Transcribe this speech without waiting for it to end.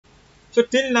So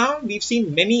till now, we've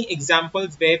seen many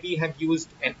examples where we have used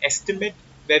an estimate,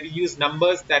 where we use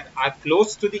numbers that are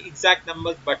close to the exact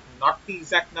numbers but not the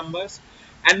exact numbers,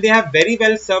 and they have very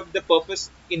well served the purpose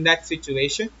in that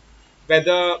situation.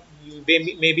 Whether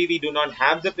maybe we do not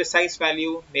have the precise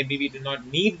value, maybe we do not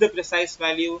need the precise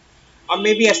value, or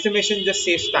maybe estimation just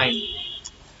saves time.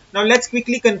 Now let's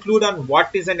quickly conclude on what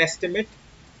is an estimate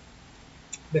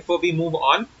before we move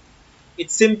on.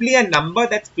 It's simply a number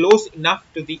that's close enough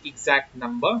to the exact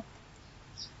number.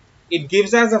 It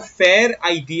gives us a fair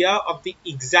idea of the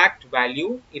exact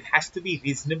value. It has to be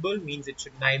reasonable, means it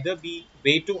should neither be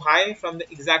way too high from the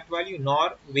exact value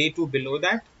nor way too below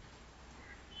that.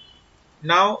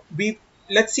 Now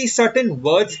let's see certain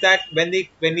words that when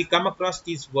we come across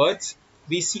these words,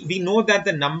 we know that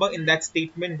the number in that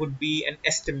statement would be an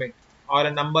estimate or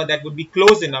a number that would be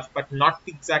close enough but not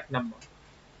the exact number.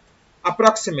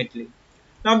 Approximately.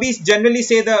 Now, we generally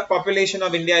say the population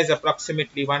of India is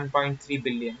approximately 1.3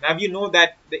 billion. Now, you know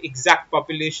that the exact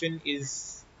population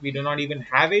is, we do not even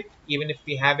have it. Even if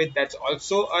we have it, that's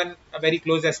also a very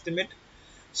close estimate.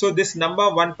 So, this number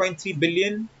 1.3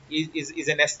 billion is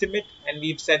an estimate, and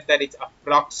we've said that it's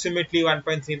approximately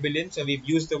 1.3 billion. So, we've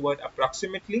used the word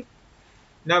approximately.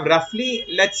 Now, roughly,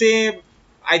 let's say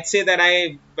I'd say that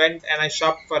I went and I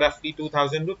shopped for roughly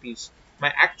 2000 rupees.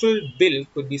 My actual bill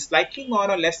could be slightly more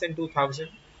or less than 2000,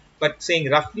 but saying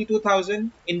roughly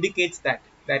 2000 indicates that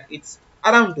it's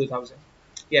around 2000.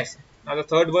 Yes. Now, the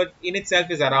third word in itself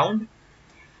is around.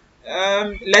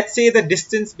 Let's say the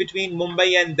distance between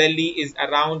Mumbai and Delhi is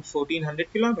around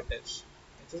 1400 kilometers.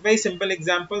 It's a very simple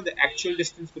example. The actual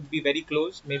distance could be very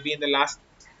close. Maybe in the last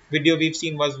video we've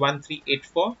seen was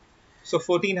 1384. So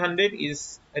 1400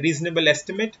 is a reasonable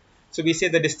estimate. So we say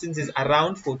the distance is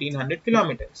around 1400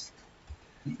 kilometers.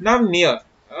 Now near.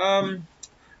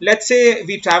 Let's say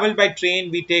we travel by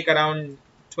train, we take around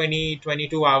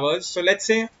 22 hours. So let's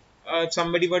say if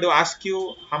somebody were to ask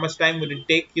you how much time would it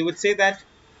take, you would say that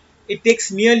it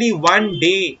takes nearly 1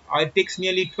 day or it takes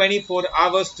nearly 24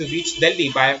 hours to reach Delhi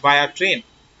via train.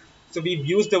 So we've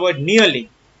used the word nearly.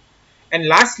 And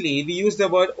lastly, we use the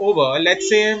word over. Let's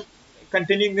say,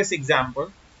 continuing this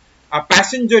example, a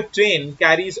passenger train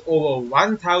carries over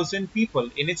 1000 people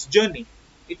in its journey.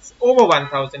 It's over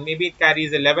 1000. Maybe it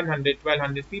carries 1100,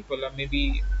 1200 people, or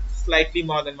maybe slightly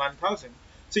more than 1000.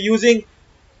 So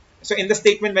in the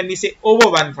statement, when we say over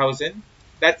 1000,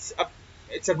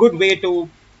 it's a good way to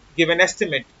give an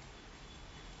estimate.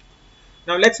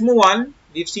 Now let's move on.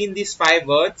 We've seen these 5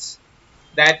 words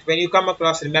that when you come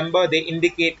across, remember they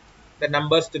indicate the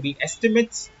numbers to be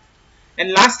estimates.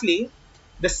 And lastly,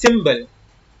 the symbol.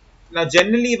 Now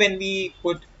generally when we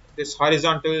put this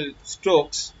horizontal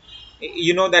strokes,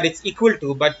 you know that it's equal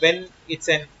to, but when it's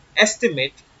an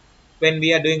estimate, when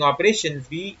we are doing operations,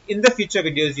 we in the future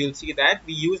videos you'll see that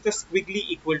we use the squiggly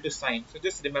equal to sign. So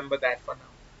just remember that for now.